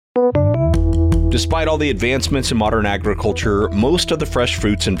Despite all the advancements in modern agriculture, most of the fresh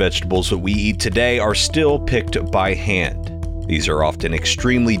fruits and vegetables that we eat today are still picked by hand. These are often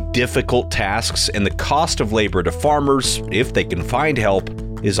extremely difficult tasks, and the cost of labor to farmers, if they can find help,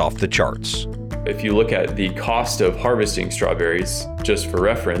 is off the charts. If you look at the cost of harvesting strawberries, just for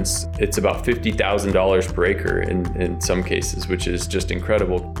reference, it's about $50,000 per acre in some cases, which is just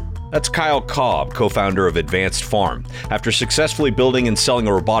incredible. That's Kyle Cobb, co-founder of Advanced Farm. After successfully building and selling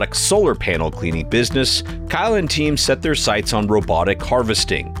a robotic solar panel cleaning business, Kyle and team set their sights on robotic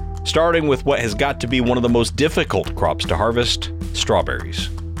harvesting, starting with what has got to be one of the most difficult crops to harvest, strawberries.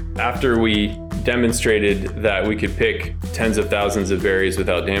 After we demonstrated that we could pick tens of thousands of berries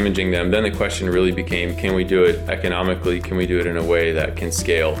without damaging them, then the question really became, can we do it economically? Can we do it in a way that can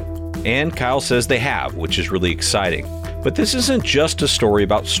scale? And Kyle says they have, which is really exciting. But this isn't just a story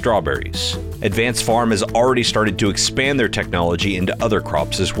about strawberries. Advanced Farm has already started to expand their technology into other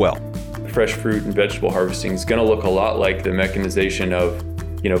crops as well. Fresh fruit and vegetable harvesting is going to look a lot like the mechanization of,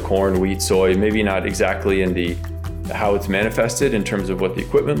 corn, wheat, soy, maybe not exactly in how it's manifested in terms of what the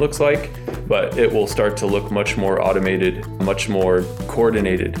equipment looks like, but it will start to look much more automated, much more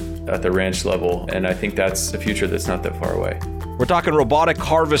coordinated at the ranch level. And I think that's a future that's not that far away. We're talking robotic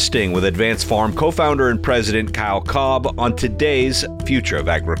harvesting with Advanced Farm co-founder and president Kyle Cobb on today's Future of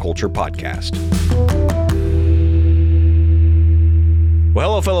Agriculture podcast. Well,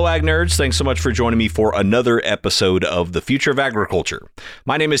 hello, fellow ag nerds. Thanks so much for joining me for another episode of the Future of Agriculture.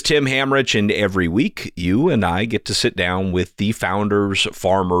 My name is Tim Hamrich, and every week, you and I get to sit down with the founders,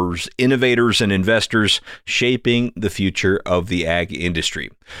 farmers, innovators, and investors shaping the future of the ag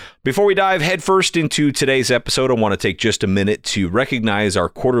industry. Before we dive headfirst into today's episode, I want to take just a minute to recognize our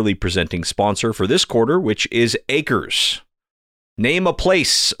quarterly presenting sponsor for this quarter, which is Acres. Name a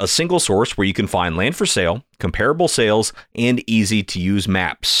place, a single source where you can find land for sale, comparable sales, and easy-to-use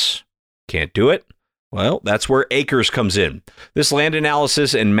maps. Can't do it? Well, that's where Acres comes in. This land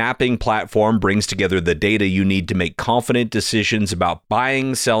analysis and mapping platform brings together the data you need to make confident decisions about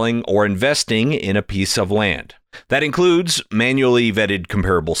buying, selling, or investing in a piece of land. That includes manually vetted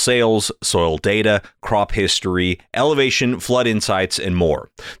comparable sales, soil data, crop history, elevation, flood insights, and more.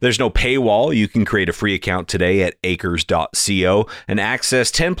 There's no paywall. You can create a free account today at acres.co and access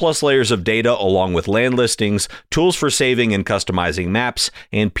 10 plus layers of data along with land listings, tools for saving and customizing maps,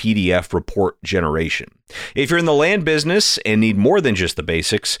 and PDF report generation. If you're in the land business and need more than just the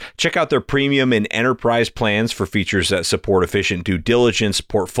basics, check out their premium and enterprise plans for features that support efficient due diligence,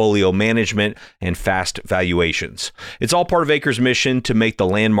 portfolio management, and fast valuations. It's all part of Acres' mission to make the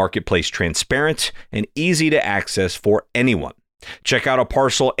land marketplace transparent and easy to access for anyone. Check out a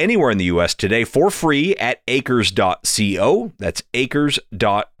parcel anywhere in the U.S. today for free at acres.co. That's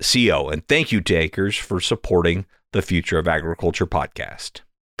acres.co. And thank you to Acres for supporting the Future of Agriculture podcast.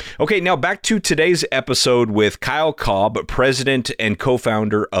 Okay, now back to today's episode with Kyle Cobb, president and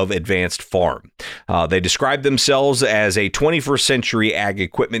co-founder of Advanced Farm. They describe themselves as a 21st century ag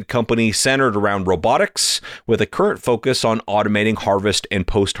equipment company centered around robotics with a current focus on automating harvest and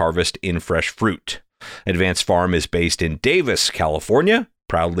post-harvest in fresh fruit. Advanced Farm is based in Davis, California,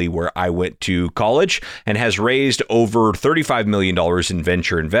 proudly where I went to college, and has raised over $35 million in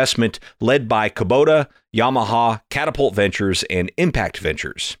venture investment led by Kubota, Yamaha, Catapult Ventures, and Impact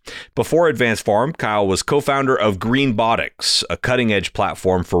Ventures. Before Advanced Farm, Kyle was co-founder of Greenbotics, a cutting-edge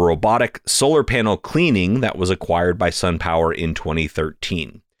platform for robotic solar panel cleaning that was acquired by SunPower in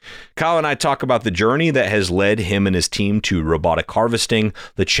 2013. Kyle and I talk about the journey that has led him and his team to robotic harvesting,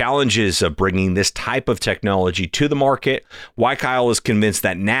 the challenges of bringing this type of technology to the market, why Kyle is convinced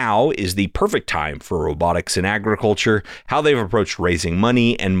that now is the perfect time for robotics in agriculture, how they've approached raising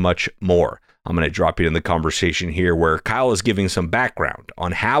money, and much more. I'm going to drop you in the conversation here where Kyle is giving some background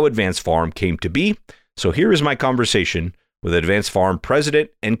on how Advanced Farm came to be. So here is my conversation with Advanced Farm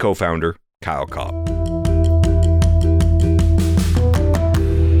president and co-founder Kyle Cobb.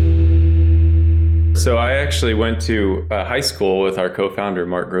 So I actually went to high school with our co-founder,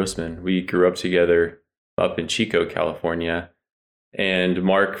 Mark Grossman. We grew up together up in Chico, California. And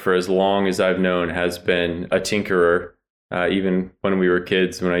Mark, for as long as I've known, has been a tinkerer. Even when we were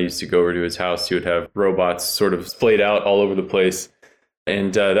kids, when I used to go over to his house, he would have robots sort of splayed out all over the place.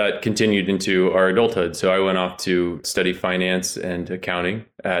 And that continued into our adulthood. So I went off to study finance and accounting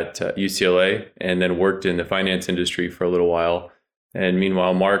at UCLA and then worked in the finance industry for a little while. And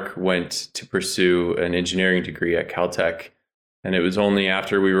meanwhile, Mark went to pursue an engineering degree at Caltech. And it was only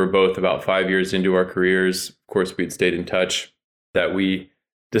after we were both about 5 years into our careers, of course, we'd stayed in touch, that we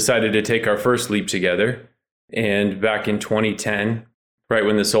decided to take our first leap together. And back in 2010, right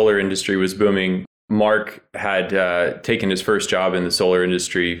when the solar industry was booming, Mark had taken his first job in the solar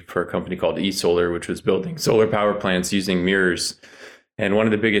industry for a company called eSolar, which was building solar power plants using mirrors. And one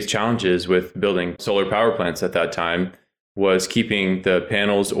of the biggest challenges with building solar power plants at that time was keeping the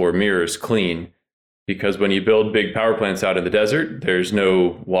panels or mirrors clean. Because when you build big power plants out in the desert, there's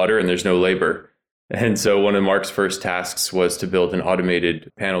no water and there's no labor. And so one of Mark's first tasks was to build an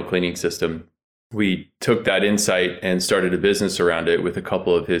automated panel cleaning system. We took that insight and started a business around it with a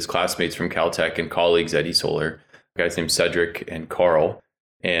couple of his classmates from Caltech and colleagues at eSolar, guys named Cedric and Carl.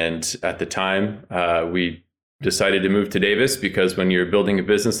 And at the time, we decided to move to Davis because when you're building a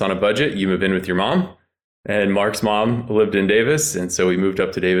business on a budget, you move in with your mom. And Mark's mom lived in Davis. And so we moved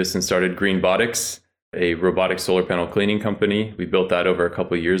up to Davis and started Greenbotics, a robotic solar panel cleaning company. We built that over a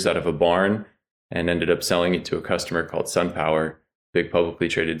couple of years out of a barn and ended up selling it to a customer called SunPower, big publicly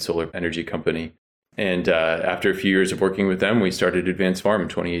traded solar energy company. And after a few years of working with them, we started Advanced Farm in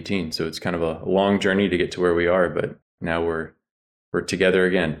 2018. So it's kind of a long journey to get to where we are, but now we're together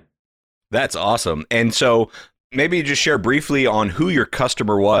again. That's awesome. And so maybe just share briefly on who your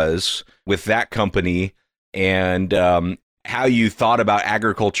customer was with that company and how you thought about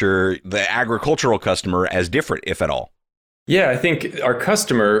agriculture, the agricultural customer, as different, if at all. Yeah, I think our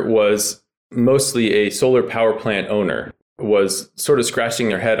customer was mostly a solar power plant owner, was sort of scratching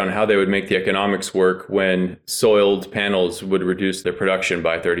their head on how they would make the economics work when soiled panels would reduce their production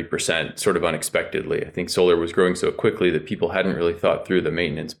by 30%, sort of unexpectedly. I think solar was growing so quickly that people hadn't really thought through the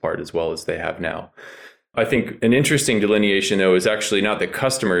maintenance part as well as they have now. I think an interesting delineation, though, is actually not the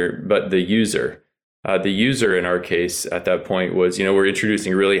customer, but the user. The user in our case at that point was, we're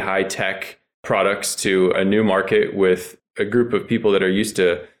introducing really high tech products to a new market with a group of people that are used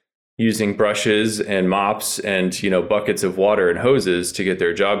to using brushes and mops and, buckets of water and hoses to get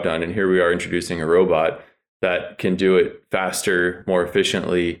their job done. And here we are introducing a robot that can do it faster, more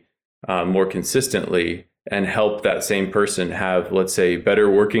efficiently, more consistently, and help that same person have, let's say, better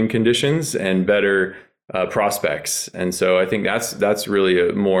working conditions and better prospects. And so I think that's really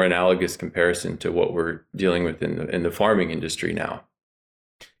a more analogous comparison to what we're dealing with in the farming industry now.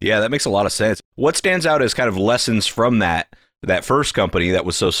 Yeah, that makes a lot of sense. What stands out as kind of lessons from that first company that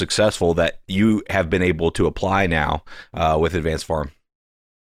was so successful that you have been able to apply now with Advanced Farm?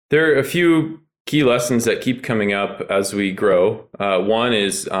 There are a few key lessons that keep coming up as we grow. One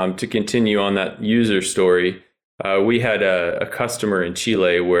is to continue on that user story. We had a customer in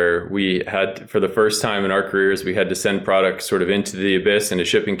Chile where we had, for the first time in our careers, we had to send products sort of into the abyss in a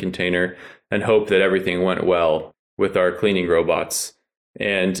shipping container and hope that everything went well with our cleaning robots.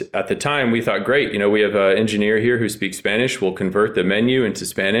 And at the time, we thought, great, we have an engineer here who speaks Spanish. We'll convert the menu into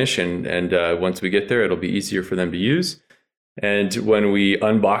Spanish. And once we get there, it'll be easier for them to use. And when we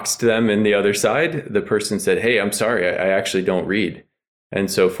unboxed them in the other side, the person said, hey, I'm sorry, I actually don't read. And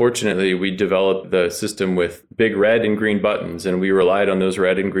so fortunately, we developed the system with big red and green buttons, and we relied on those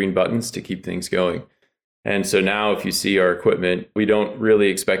red and green buttons to keep things going. And so now if you see our equipment, we don't really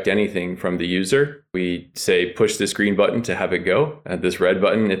expect anything from the user. We say, push this green button to have it go, and this red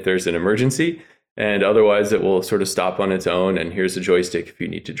button if there's an emergency, and otherwise it will sort of stop on its own, and here's a joystick if you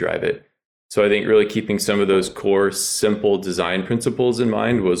need to drive it. So I think really keeping some of those core simple design principles in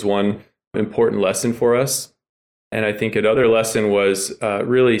mind was one important lesson for us. And I think another lesson was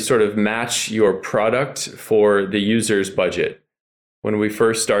really sort of match your product for the user's budget. When we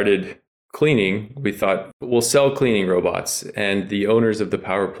first started cleaning, we thought, we'll sell cleaning robots. And the owners of the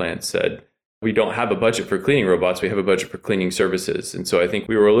power plant said, we don't have a budget for cleaning robots, we have a budget for cleaning services. And so I think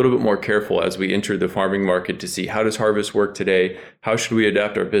we were a little bit more careful as we entered the farming market to see, how does harvest work today? How should we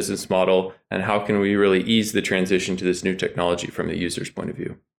adapt our business model? And how can we really ease the transition to this new technology from the user's point of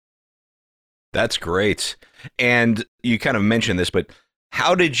view? That's great. And you kind of mentioned this, but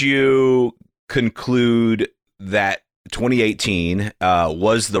how did you conclude that 2018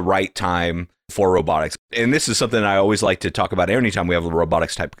 was the right time for robotics? And this is something I always like to talk about anytime we have a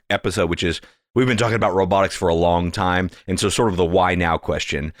robotics type episode, which is we've been talking about robotics for a long time. And so sort of the why now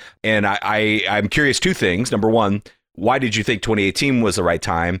question. And I'm curious, two things. Number one, why did you think 2018 was the right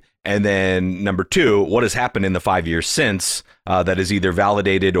time? And then number two, what has happened in the 5 years since that has either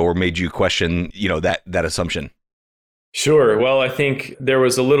validated or made you question, that assumption? Sure. Well, I think there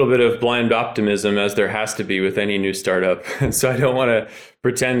was a little bit of blind optimism, as there has to be with any new startup. So I don't want to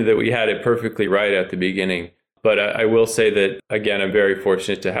pretend that we had it perfectly right at the beginning. But I will say that, again, I'm very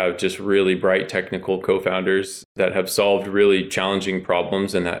fortunate to have just really bright technical co-founders that have solved really challenging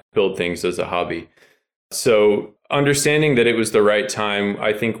problems and that build things as a hobby. So understanding that it was the right time,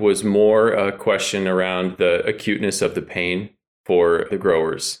 I think, was more a question around the acuteness of the pain for the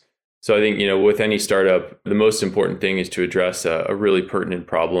growers. So I think, with any startup, the most important thing is to address a really pertinent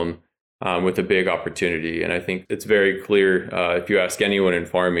problem with a big opportunity. And I think it's very clear if you ask anyone in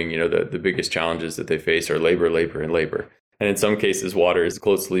farming, the biggest challenges that they face are labor, and labor. And in some cases, water is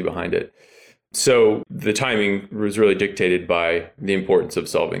closely behind it. So the timing was really dictated by the importance of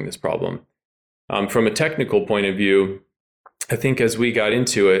solving this problem. From a technical point of view, I think as we got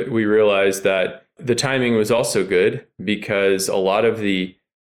into it, we realized that the timing was also good because a lot of the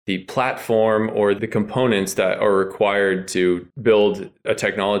platform or the components that are required to build a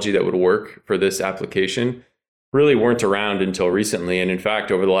technology that would work for this application really weren't around until recently. And in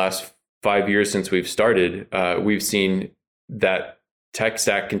fact, over the last 5 years since we've started, we've seen that tech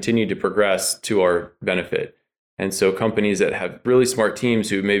stack continue to progress to our benefit. And so companies that have really smart teams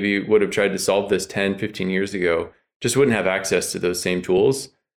who maybe would have tried to solve this 10, 15 years ago just wouldn't have access to those same tools.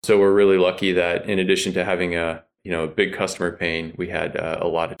 So we're really lucky that in addition to having a big customer pain, we had a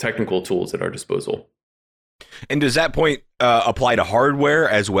lot of technical tools at our disposal. And does that point apply to hardware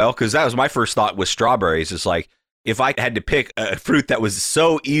as well? Because that was my first thought with strawberries. It's like, if I had to pick a fruit that was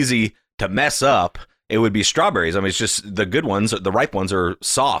so easy to mess up, it would be strawberries. I mean, it's just the good ones, the ripe ones are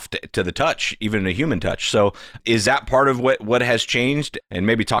soft to the touch, even a human touch. So is that part of what has changed? And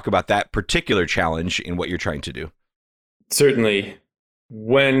maybe talk about that particular challenge in what you're trying to do. Certainly.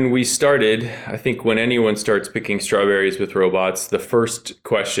 When we started, I think when anyone starts picking strawberries with robots, the first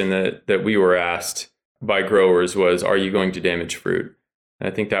question that we were asked by growers was, are you going to damage fruit? And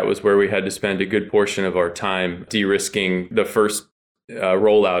I think that was where we had to spend a good portion of our time de-risking the first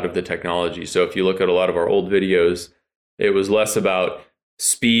rollout of the technology. So if you look at a lot of our old videos, it was less about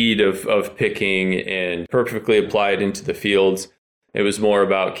speed of picking and perfectly applied into the fields. It was more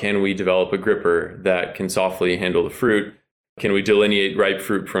about, can we develop a gripper that can softly handle the fruit? Can we delineate ripe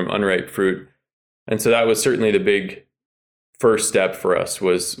fruit from unripe fruit? And so that was certainly the big first step for us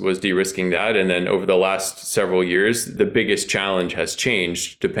was de-risking that. And then over the last several years, the biggest challenge has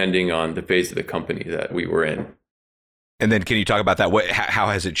changed depending on the phase of the company that we were in. And then can you talk about that? How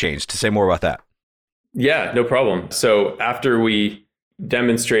has it changed? To say more about that. Yeah, no problem. So after we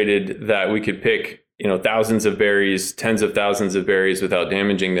demonstrated that we could pick thousands of berries, tens of thousands of berries without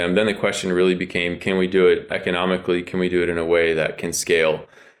damaging them, then the question really became, can we do it economically? Can we do it in a way that can scale?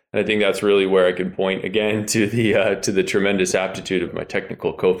 And I think that's really where I can point again to the tremendous aptitude of my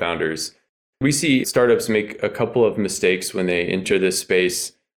technical co-founders. We see startups make a couple of mistakes when they enter this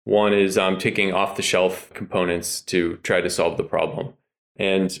space. One is taking off-the-shelf components to try to solve the problem.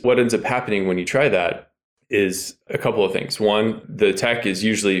 And what ends up happening when you try that is a couple of things. One, the tech is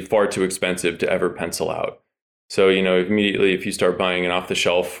usually far too expensive to ever pencil out. So, immediately if you start buying an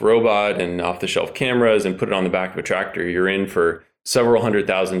off-the-shelf robot and off-the-shelf cameras and put it on the back of a tractor, you're in for several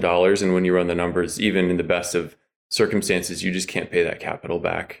 $100,000. And when you run the numbers, even in the best of circumstances, you just can't pay that capital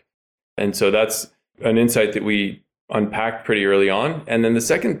back. And so that's an insight that we unpacked pretty early on. And then the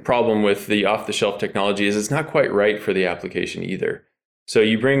second problem with the off-the-shelf technology is it's not quite right for the application either. So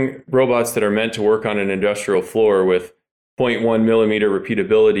you bring robots that are meant to work on an industrial floor with 0.1 millimeter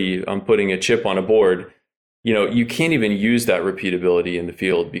repeatability on putting a chip on a board. You can't even use that repeatability in the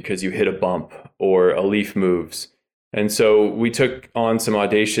field because you hit a bump or a leaf moves. And so we took on some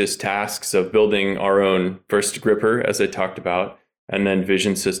audacious tasks of building our own first gripper, as I talked about, and then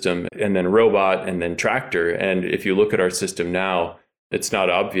vision system, and then robot, and then tractor. And if you look at our system now, it's not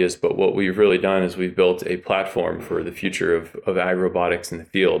obvious, but what we've really done is we've built a platform for the future of ag robotics in the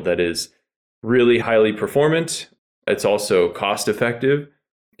field that is really highly performant. It's also cost effective.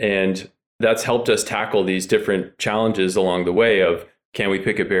 And that's helped us tackle these different challenges along the way of, can we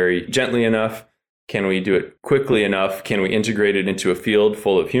pick a berry gently enough? Can we do it quickly enough? Can we integrate it into a field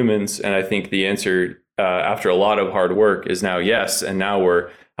full of humans? And I think the answer, after a lot of hard work, is now yes. And now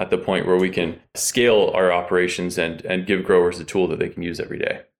we're at the point where we can scale our operations and give growers a tool that they can use every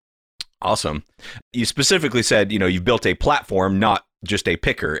day. Awesome. You specifically said, you've built a platform, not just a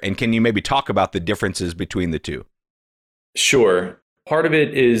picker. And can you maybe talk about the differences between the two? Sure. Part of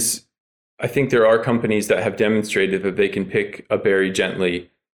it is, I think there are companies that have demonstrated that they can pick a berry gently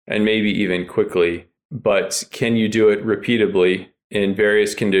and maybe even quickly, but can you do it repeatably in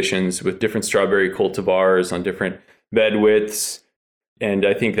various conditions with different strawberry cultivars on different bed widths? And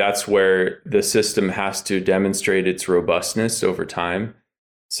I think that's where the system has to demonstrate its robustness over time.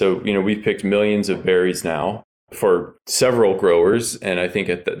 So, we've picked millions of berries now for several growers. And I think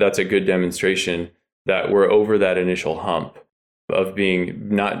that's a good demonstration that we're over that initial hump of being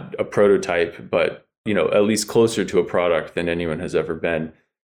not a prototype, but, at least closer to a product than anyone has ever been.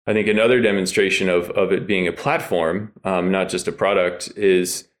 I think another demonstration of it being a platform, not just a product,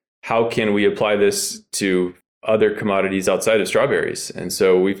 is how can we apply this to other commodities outside of strawberries? And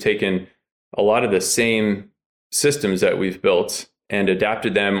so we've taken a lot of the same systems that we've built and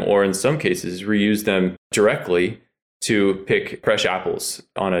adapted them, or in some cases, reused them directly to pick fresh apples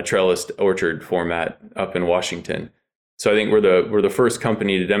on a trellised orchard format up in Washington. So I think we're the first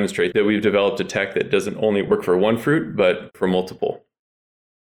company to demonstrate that we've developed a tech that doesn't only work for one fruit, but for multiple.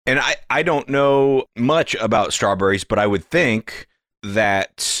 And I don't know much about strawberries, but I would think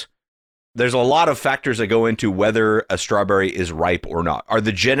that there's a lot of factors that go into whether a strawberry is ripe or not. Are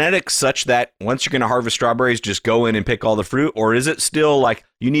the genetics such that once you're going to harvest strawberries, just go in and pick all the fruit? Or is it still like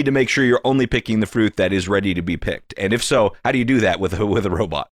you need to make sure you're only picking the fruit that is ready to be picked? And if so, how do you do that with a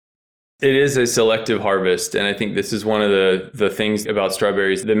robot? It is a selective harvest. And I think this is one of the things about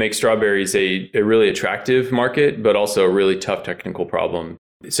strawberries that makes strawberries a really attractive market, but also a really tough technical problem.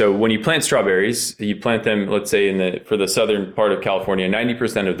 So when you plant strawberries, you plant them, let's say for the southern part of California,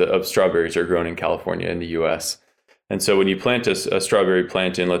 90% of strawberries are grown in California in the US. And so when you plant a strawberry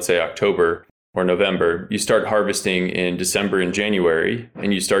plant in, let's say, October or November, you start harvesting in December and January,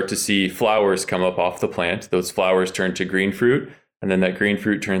 and you start to see flowers come up off the plant. Those flowers turn to green fruit, and then that green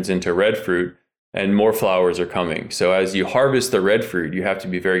fruit turns into red fruit, and more flowers are coming. So as you harvest the red fruit, you have to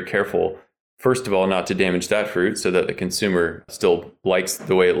be very careful, first of all, not to damage that fruit so that the consumer still likes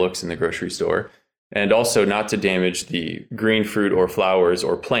the way it looks in the grocery store. And also not to damage the green fruit or flowers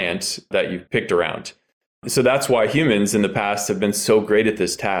or plant that you've picked around. So that's why humans in the past have been so great at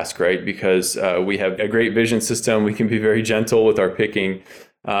this task, right? Because we have a great vision system. We can be very gentle with our picking,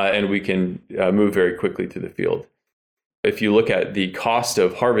 and we can move very quickly through the field. If you look at the cost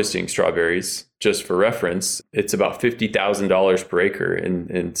of harvesting strawberries, just for reference, it's about $50,000 per acre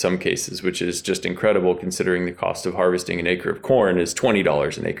in some cases, which is just incredible considering the cost of harvesting an acre of corn is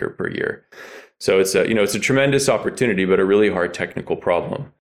 $20 an acre per year. So it's a tremendous opportunity, but a really hard technical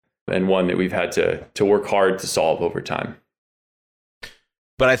problem, and one that we've had to work hard to solve over time.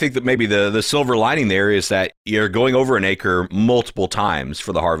 But I think that maybe the silver lining there is that you're going over an acre multiple times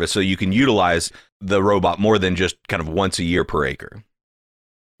for the harvest, so you can utilize the robot more than just kind of once a year per acre.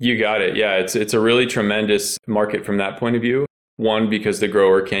 You got it. Yeah, it's a really tremendous market from that point of view. One, because the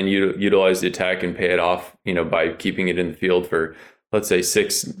grower can utilize the tech and pay it off, by keeping it in the field for, let's say,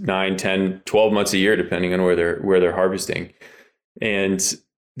 6, 9, 10, 12 months a year, depending on where they're harvesting. And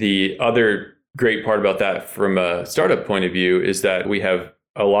the other great part about that from a startup point of view is that we have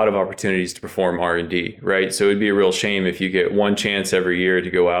a lot of opportunities to perform R&D, right? So it'd be a real shame if you get one chance every year to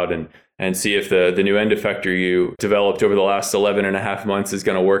go out and see if the new end effector you developed over the last 11 and a half months is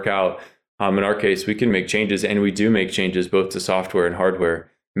going to work out. In our case, we can make changes, and we do make changes both to software and hardware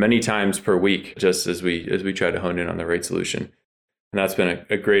many times per week, just as we try to hone in on the right solution. And that's been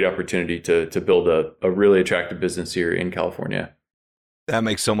a great opportunity to build a really attractive business here in California. That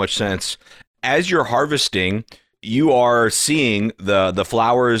makes so much sense. As you're harvesting, you are seeing the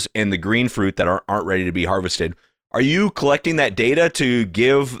flowers and the green fruit that aren't ready to be harvested. Are you collecting that data to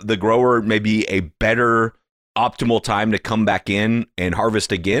give the grower maybe a better optimal time to come back in and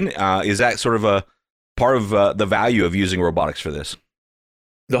harvest again? Is that sort of a part of the value of using robotics for this?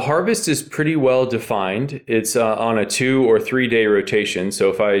 The harvest is pretty well defined. It's on a 2 or 3 day rotation. So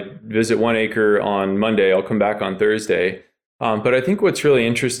if I visit 1 acre on Monday, I'll come back on Thursday. But I think what's really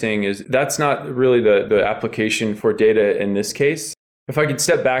interesting is that's not really the application for data in this case. If I could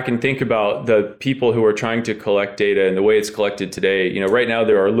step back and think about the people who are trying to collect data and the way it's collected today, right now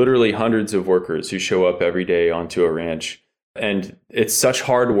there are literally hundreds of workers who show up every day onto a ranch. And it's such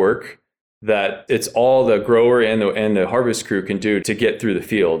hard work that it's all the grower and the harvest crew can do to get through the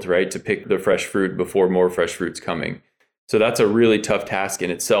field, right? To pick the fresh fruit before more fresh fruit's coming. So that's a really tough task in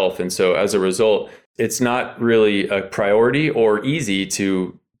itself. And so as a result, it's not really a priority or easy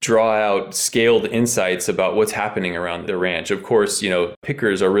to draw out scaled insights about what's happening around the ranch. Of course,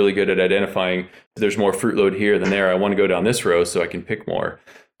 pickers are really good at identifying there's more fruit load here than there. I want to go down this row so I can pick more.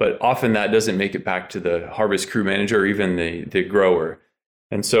 But often that doesn't make it back to the harvest crew manager or even the grower.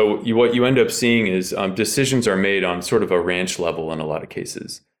 And so what you end up seeing is decisions are made on sort of a ranch level in a lot of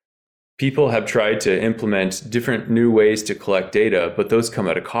cases. People have tried to implement different new ways to collect data, but those come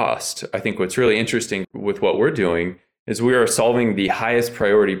at a cost. I think what's really interesting with what we're doing is we are solving the highest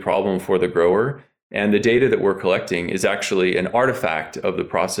priority problem for the grower, and the data that we're collecting is actually an artifact of the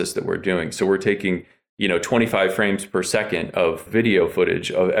process that we're doing. So we're taking 25 frames per second of video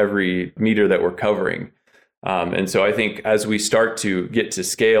footage of every meter that we're covering. And so I think as we start to get to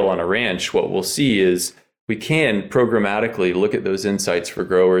scale on a ranch, what we'll see is we can programmatically look at those insights for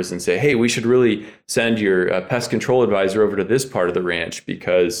growers and say, hey, we should really send your pest control advisor over to this part of the ranch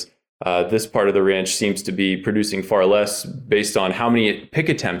because this part of the ranch seems to be producing far less based on how many pick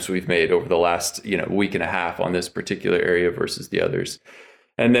attempts we've made over the last week and a half on this particular area versus the others.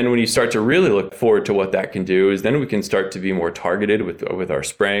 And then when you start to really look forward to what that can do is then we can start to be more targeted with our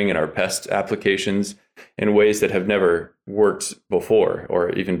spraying and our pest applications in ways that have never worked before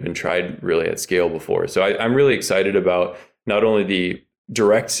or even been tried really at scale before. So I'm really excited about not only the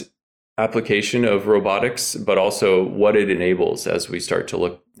direct application of robotics, but also what it enables as we start to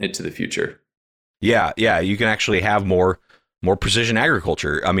look into the future. Yeah, you can actually have more precision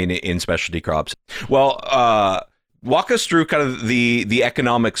agriculture. I mean, in specialty crops. Well, walk us through kind of the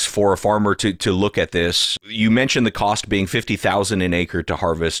economics for a farmer to look at this. You mentioned the cost being $50,000 an acre to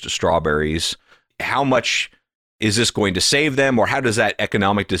harvest strawberries. How much is this going to save them, or how does that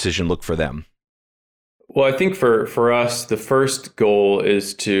economic decision look for them? Well, I think for us, the first goal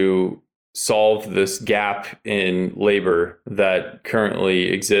is to solve this gap in labor that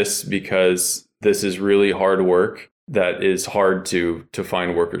currently exists because this is really hard work that is hard to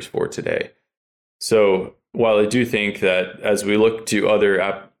find workers for today. So while I do think that as we look to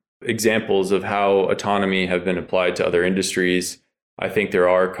other examples of how autonomy have been applied to other industries, I think there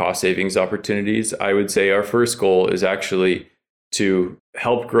are cost savings opportunities. I would say our first goal is actually to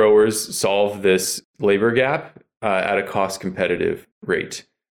help growers solve this labor gap at a cost competitive rate.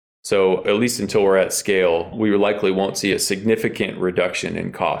 So at least until we're at scale, we likely won't see a significant reduction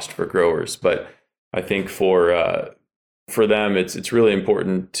in cost for growers. But I think for them, it's really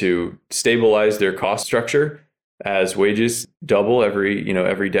important to stabilize their cost structure as wages double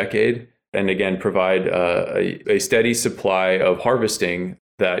every decade, and again provide a steady supply of harvesting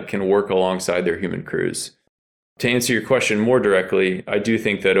that can work alongside their human crews. To answer your question more directly, I do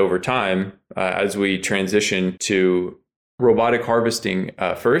think that over time, as we transition to robotic harvesting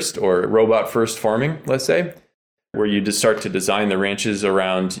first, or robot first farming, let's say, where you just start to design the ranches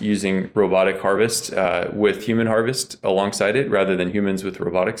around using robotic harvest with human harvest alongside it, rather than humans with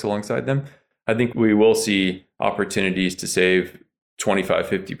robotics alongside them, I think we will see opportunities to save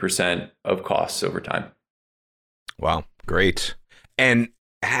 25-50% of costs over time. Wow, great. And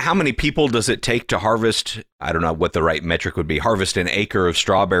how many people does it take to harvest? I don't know what the right metric would be. Harvest an acre of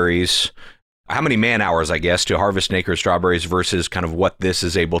strawberries. How many man hours, I guess, to harvest an acre of strawberries versus kind of what this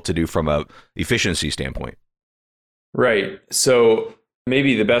is able to do from a efficiency standpoint? Right. So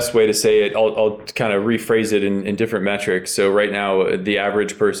maybe the best way to say it, I'll kind of rephrase it in different metrics. So right now, the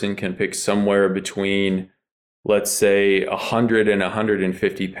average person can pick somewhere between, let's say, 100 and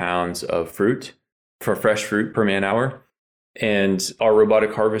 150 pounds of fruit, for fresh fruit per man hour. And our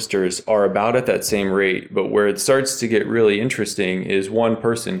robotic harvesters are about at that same rate. But where it starts to get really interesting is one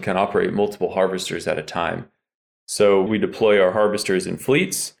person can operate multiple harvesters at a time. So we deploy our harvesters in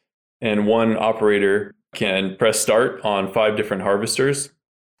fleets, and one operator can press start on 5 different harvesters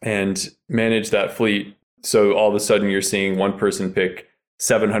and manage that fleet. So all of a sudden you're seeing one person pick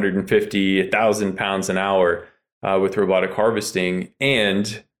 750, 1,000 pounds an hour with robotic harvesting.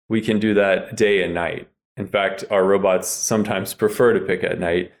 And we can do that day and night. In fact, our robots sometimes prefer to pick at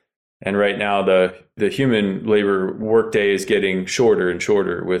night. And right now, the human labor workday is getting shorter and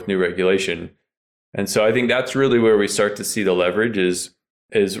shorter with new regulation. And so I think that's really where we start to see the leverage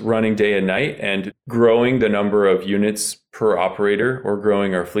is running day and night and growing the number of units per operator, or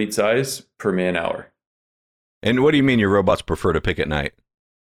growing our fleet size per man hour. And what do you mean your robots prefer to pick at night?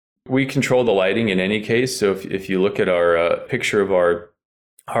 We control the lighting in any case. So if you look at our picture of our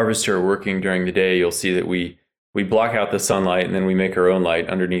harvester working during the day, you'll see that we block out the sunlight, and then we make our own light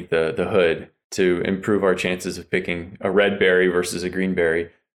underneath the hood to improve our chances of picking a red berry versus a green berry.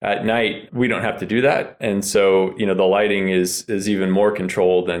 At night, we don't have to do that. And so, the lighting is even more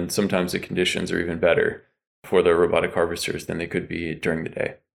controlled, and sometimes the conditions are even better for the robotic harvesters than they could be during the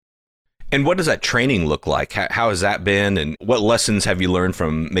day. And what does that training look like? How has that been? And what lessons have you learned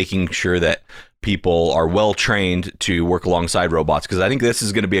from making sure that people are well trained to work alongside robots? Because I think this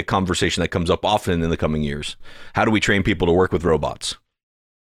is going to be a conversation that comes up often in the coming years. How do we train people to work with robots?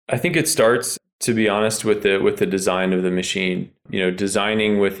 I think it starts, to be honest, with the design of the machine.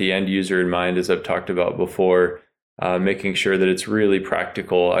 Designing with the end user in mind, as I've talked about before, making sure that it's really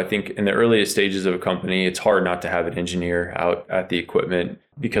practical. I think in the earliest stages of a company, it's hard not to have an engineer out at the equipment,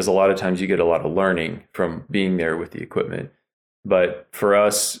 because a lot of times you get a lot of learning from being there with the equipment. But for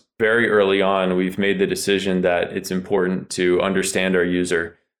us, very early on, we've made the decision that it's important to understand our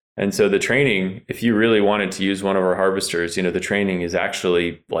user. And so the training, if you really wanted to use one of our harvesters, the training is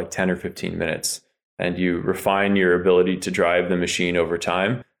actually like 10 or 15 minutes, and you refine your ability to drive the machine over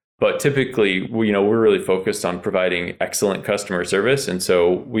time. But typically, we're really focused on providing excellent customer service. And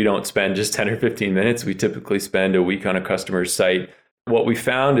so we don't spend just 10 or 15 minutes. We typically spend a week on a customer's site. What we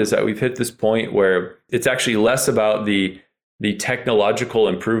found is that we've hit this point where it's actually less about the technological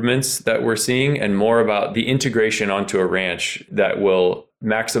improvements that we're seeing, and more about the integration onto a ranch that will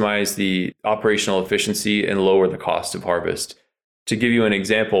maximize the operational efficiency and lower the cost of harvest. To give you an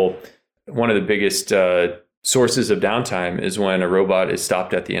example, one of the biggest sources of downtime is when a robot is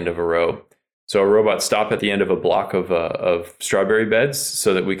stopped at the end of a row. So a robot stopped at the end of a block of strawberry beds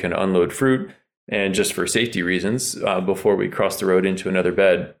so that we can unload fruit and just for safety reasons before we cross the road into another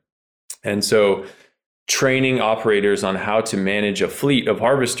bed. And so training operators on how to manage a fleet of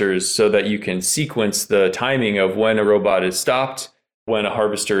harvesters so that you can sequence the timing of when a robot is stopped, when a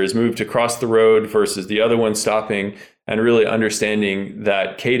harvester is moved across the road versus the other one stopping, and really understanding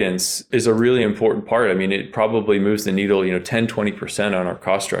that cadence is a really important part. I mean, it probably moves the needle, 10, 20% on our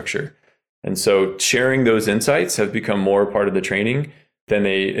cost structure. And so sharing those insights have become more part of the training than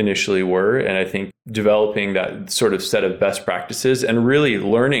they initially were. And I think developing that sort of set of best practices and really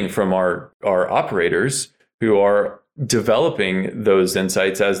learning from our operators who are developing those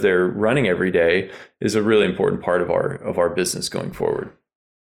insights as they're running every day is a really important part of our business going forward.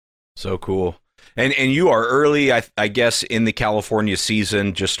 So cool. And you are early, I guess, in the California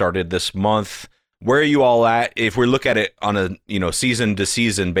season, just started this month. Where are you all at if we look at it on a season to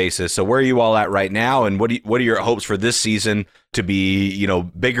season basis? So where are you all at right now, and what are your hopes for this season to be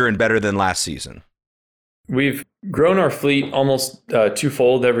bigger and better than last season? We've grown our fleet almost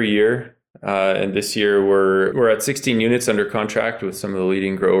twofold every year, and this year we're at 16 units under contract with some of the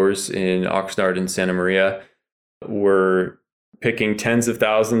leading growers in Oxnard and Santa Maria. We're picking tens of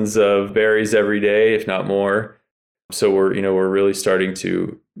thousands of berries every day, if not more. So we're really starting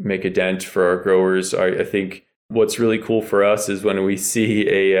to make a dent for our growers. I think what's really cool for us is when we see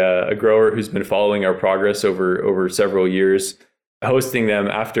a grower who's been following our progress over several years, hosting them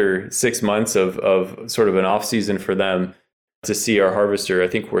after 6 months of sort of an off season for them to see our harvester. I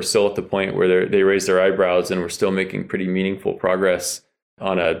think we're still at the point where they raise their eyebrows, and we're still making pretty meaningful progress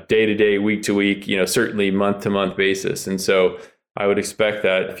on a day-to-day, week-to-week, certainly month-to-month basis. And so I would expect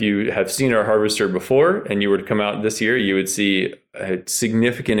that if you have seen our harvester before and you were to come out this year, you would see a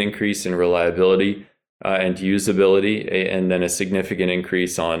significant increase in reliability and usability, and then a significant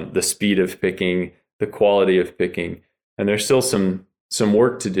increase on the speed of picking, the quality of picking. And there's still some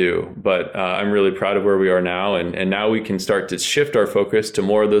work to do, but I'm really proud of where we are now. And now we can start to shift our focus to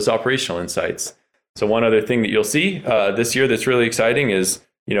more of those operational insights. So one other thing that you'll see this year that's really exciting is,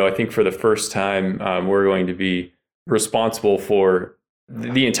 I think for the first time, we're going to be responsible for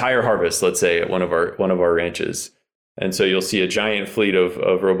the entire harvest, let's say, at one of our ranches. And so you'll see a giant fleet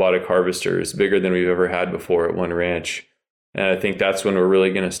of robotic harvesters, bigger than we've ever had before at one ranch. And I think that's when we're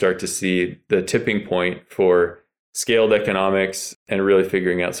really going to start to see the tipping point for scaled economics and really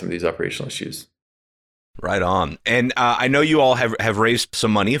figuring out some of these operational issues. Right on. And I know you all have raised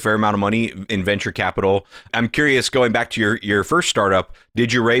some money, a fair amount of money in venture capital. I'm curious, going back to your first startup,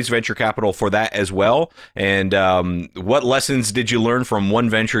 did you raise venture capital for that as well? And what lessons did you learn from one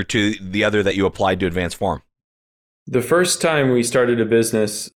venture to the other that you applied to Advanced Farm? The first time we started a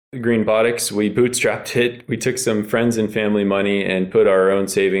business, Greenbotics, we bootstrapped it. We took some friends and family money and put our own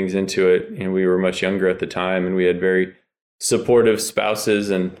savings into it. And we were much younger at the time, and we had very supportive spouses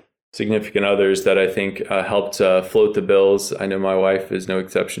and significant others that I think helped float the bills. I know my wife is no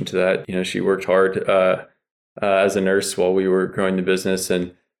exception to that. She worked hard as a nurse while we were growing the business,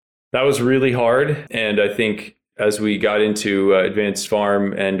 and that was really hard. And I think as we got into Advanced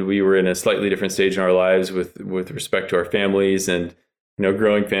Farm and we were in a slightly different stage in our lives with respect to our families and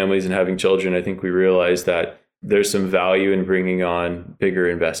growing families and having children, I think we realized that there's some value in bringing on bigger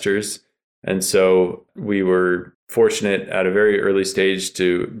investors. And so we were fortunate at a very early stage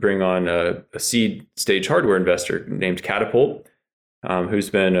to bring on a seed stage hardware investor named Catapult, who's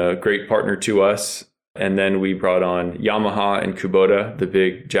been a great partner to us. And then we brought on Yamaha and Kubota, the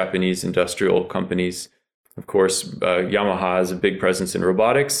big Japanese industrial companies. Of course, Yamaha has a big presence in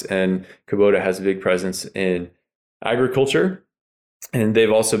robotics, and Kubota has a big presence in agriculture. And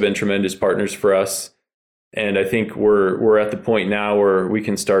they've also been tremendous partners for us. And I think we're at the point now where we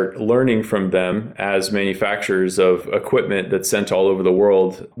can start learning from them as manufacturers of equipment that's sent all over the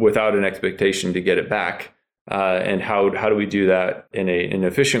world without an expectation to get it back. And how do we do that in an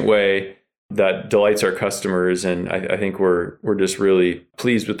efficient way that delights our customers? And I think we're just really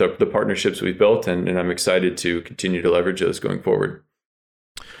pleased with the partnerships we've built, and I'm excited to continue to leverage those going forward.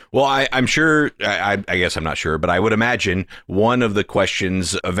 Well, I'm sure, I guess I'm not sure, but I would imagine one of the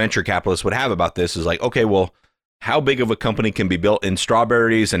questions a venture capitalist would have about this is like, okay, well, how big of a company can be built in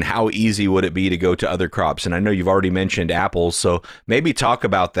strawberries, and how easy would it be to go to other crops? And I know you've already mentioned apples, so maybe talk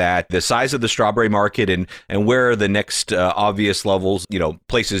about that, the size of the strawberry market, and where are the next obvious levels,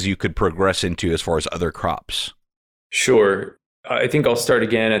 places you could progress into as far as other crops. Sure. I think I'll start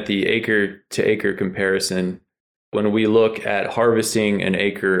again at the acre to acre comparison. when we look at harvesting an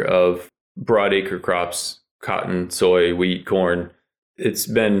acre of broadacre crops, cotton, soy, wheat, corn, it's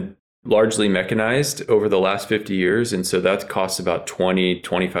been largely mechanized over the last 50 years. And so that costs about $20,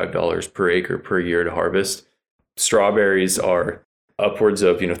 $25 per acre per year to harvest. Strawberries are upwards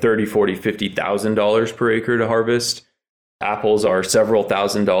of, $30, $40, $50,000 per acre to harvest. Apples are several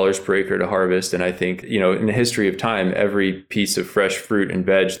 $1,000s per acre to harvest. And I think, in the history of time, every piece of fresh fruit and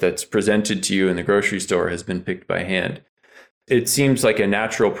veg that's presented to you in the grocery store has been picked by hand. It seems like a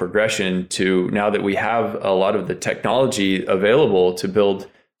natural progression to, now that we have a lot of the technology available to build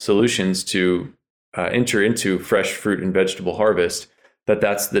solutions to enter into fresh fruit and vegetable harvest,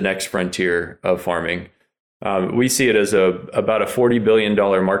 that's the next frontier of farming. We see it as about a $40 billion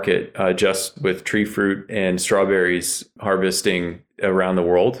market just with tree fruit and strawberries harvesting around the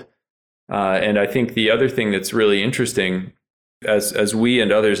world. And I think the other thing that's really interesting, as we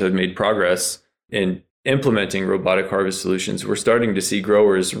and others have made progress in implementing robotic harvest solutions, we're starting to see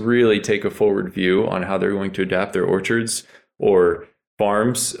growers really take a forward view on how they're going to adapt their orchards or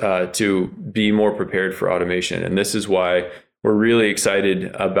farms to be more prepared for automation. And this is why we're really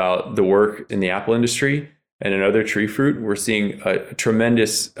excited about the work in the apple industry. And in other tree fruit, we're seeing a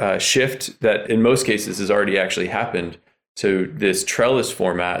tremendous shift that in most cases has already actually happened to this trellis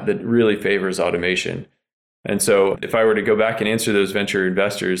format that really favors automation. And so if I were to go back and answer those venture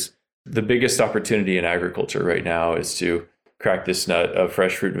investors, the biggest opportunity in agriculture right now is to crack this nut of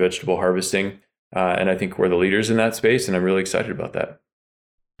fresh fruit and vegetable harvesting. And I think we're the leaders in that space, and I'm really excited about that.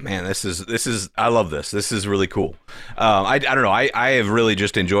 Man, this is I love this. This is really cool. I don't know. I have really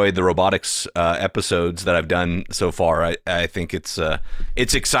just enjoyed the robotics episodes that I've done so far. I think it's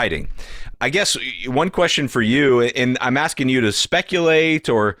exciting. I guess one question for you, and I'm asking you to speculate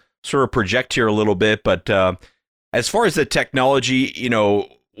or sort of project here a little bit, but as far as the technology,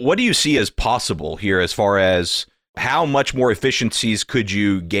 what do you see as possible here as far as how much more efficiencies could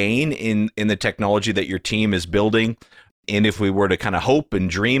you gain in the technology that your team is building? And if we were to kind of hope and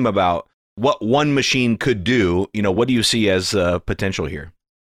dream about what one machine could do, what do you see as potential here?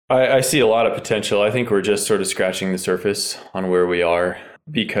 I see a lot of potential. I think we're just sort of scratching the surface on where we are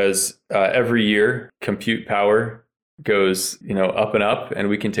because every year compute power goes, up and up, and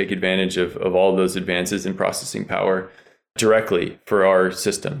we can take advantage of all of those advances in processing power directly for our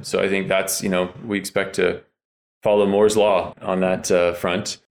system. So I think that's, we expect to follow Moore's law on that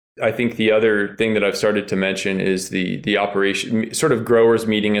front. I think the other thing that I've started to mention is the operation, sort of growers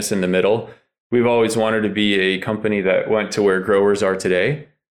meeting us in the middle. We've always wanted to be a company that went to where growers are today.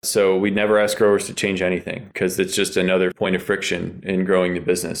 So we never ask growers to change anything because it's just another point of friction in growing the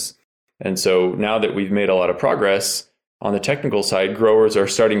business. And so now that we've made a lot of progress on the technical side, growers are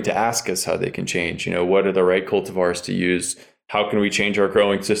starting to ask us how they can change. What are the right cultivars to use? How can we change our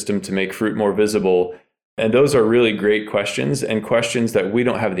growing system to make fruit more visible? And those are really great questions and questions that we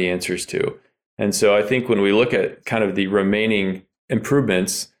don't have the answers to. And so I think when we look at kind of the remaining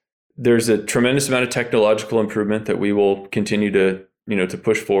improvements, there's a tremendous amount of technological improvement that we will continue to, to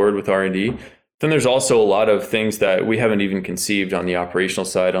push forward with R&D. Then there's also a lot of things that we haven't even conceived on the operational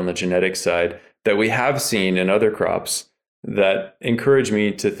side, on the genetics side, that we have seen in other crops that encourage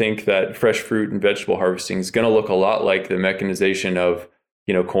me to think that fresh fruit and vegetable harvesting is going to look a lot like the mechanization of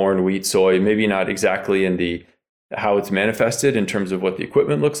corn, wheat, soy, maybe not exactly in how it's manifested in terms of what the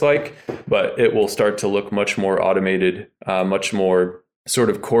equipment looks like, but it will start to look much more automated, much more sort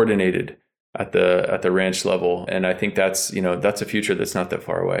of coordinated at the ranch level. And I think that's a future that's not that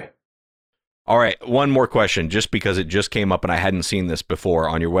far away. All right. One more question, just because it just came up and I hadn't seen this before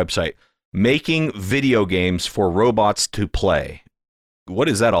on your website. Making video games for robots to play. What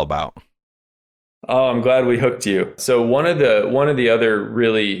is that all about? Oh, I'm glad we hooked you. So one of the other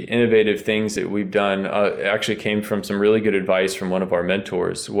really innovative things that we've done actually came from some really good advice from one of our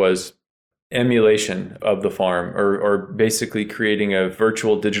mentors was emulation of the farm or basically creating a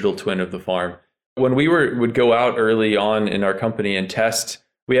virtual digital twin of the farm. When we would go out early on in our company and test,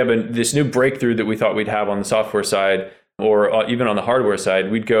 we have this new breakthrough that we thought we'd have on the software side or even on the hardware side.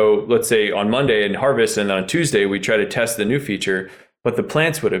 We'd go, let's say on Monday and harvest, and on Tuesday we'd try to test the new feature, but the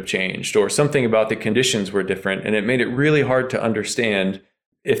plants would have changed or something about the conditions were different. And it made it really hard to understand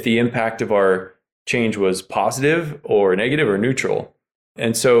if the impact of our change was positive or negative or neutral.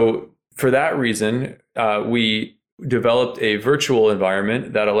 And so for that reason, we developed a virtual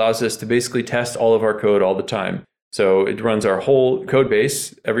environment that allows us to basically test all of our code all the time. So it runs our whole code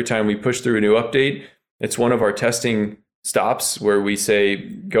base. Every time we push through a new update, it's one of our testing stops where we say,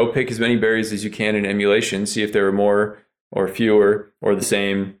 go pick as many berries as you can in emulation, see if there are more or fewer or the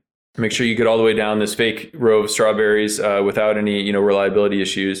same. Make sure you get all the way down this fake row of strawberries without any reliability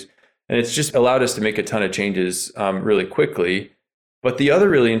issues. And it's just allowed us to make a ton of changes really quickly. But the other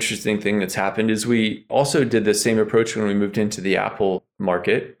really interesting thing that's happened is we also did the same approach when we moved into the apple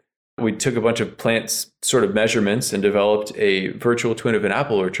market. We took a bunch of plants sort of measurements and developed a virtual twin of an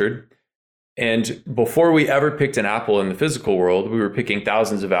apple orchard. And before we ever picked an apple in the physical world, we were picking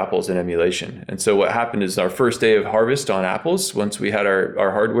thousands of apples in emulation. And so what happened is our first day of harvest on apples, once we had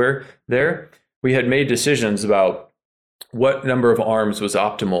our hardware there, we had made decisions about what number of arms was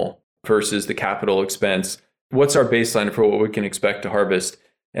optimal versus the capital expense. What's our baseline for what we can expect to harvest?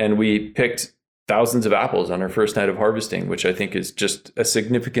 And we picked thousands of apples on our first night of harvesting, which I think is just a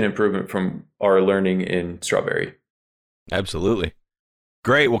significant improvement from our learning in strawberry. Absolutely.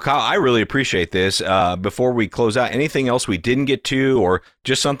 Great. Well, Kyle, I really appreciate this. Before we close out, anything else we didn't get to, or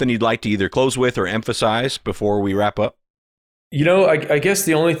just something you'd like to either close with or emphasize before we wrap up? I guess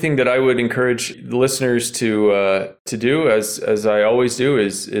the only thing that I would encourage the listeners to do, as I always do,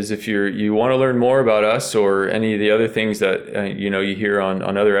 is if you want to learn more about us or any of the other things that you hear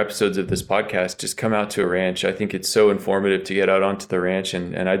on other episodes of this podcast, just come out to a ranch. I think it's so informative to get out onto the ranch,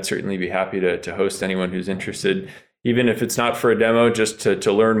 and I'd certainly be happy to host anyone who's interested, even if it's not for a demo, just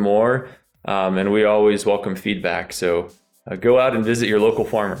to learn more. And we always welcome feedback. So go out and visit your local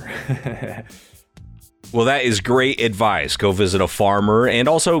farmer. Well, that is great advice. Go visit a farmer, and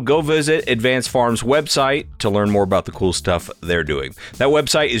also go visit Advanced Farms' website to learn more about the cool stuff they're doing. That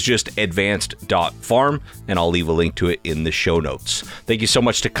website is just advanced.farm, and I'll leave a link to it in the show notes. Thank you so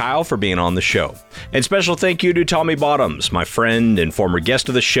much to Kyle for being on the show. And special thank you to Tommy Bottoms, my friend and former guest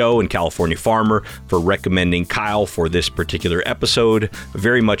of the show and California farmer, for recommending Kyle for this particular episode.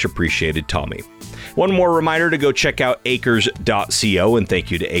 Very much appreciated, Tommy. One more reminder to go check out acres.co, and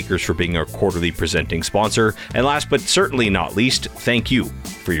thank you to Acres for being our quarterly presenting sponsor. And last but certainly not least, thank you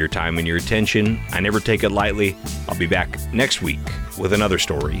for your time and your attention. I never take it lightly. I'll be back next week with another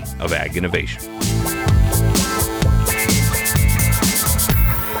story of ag innovation.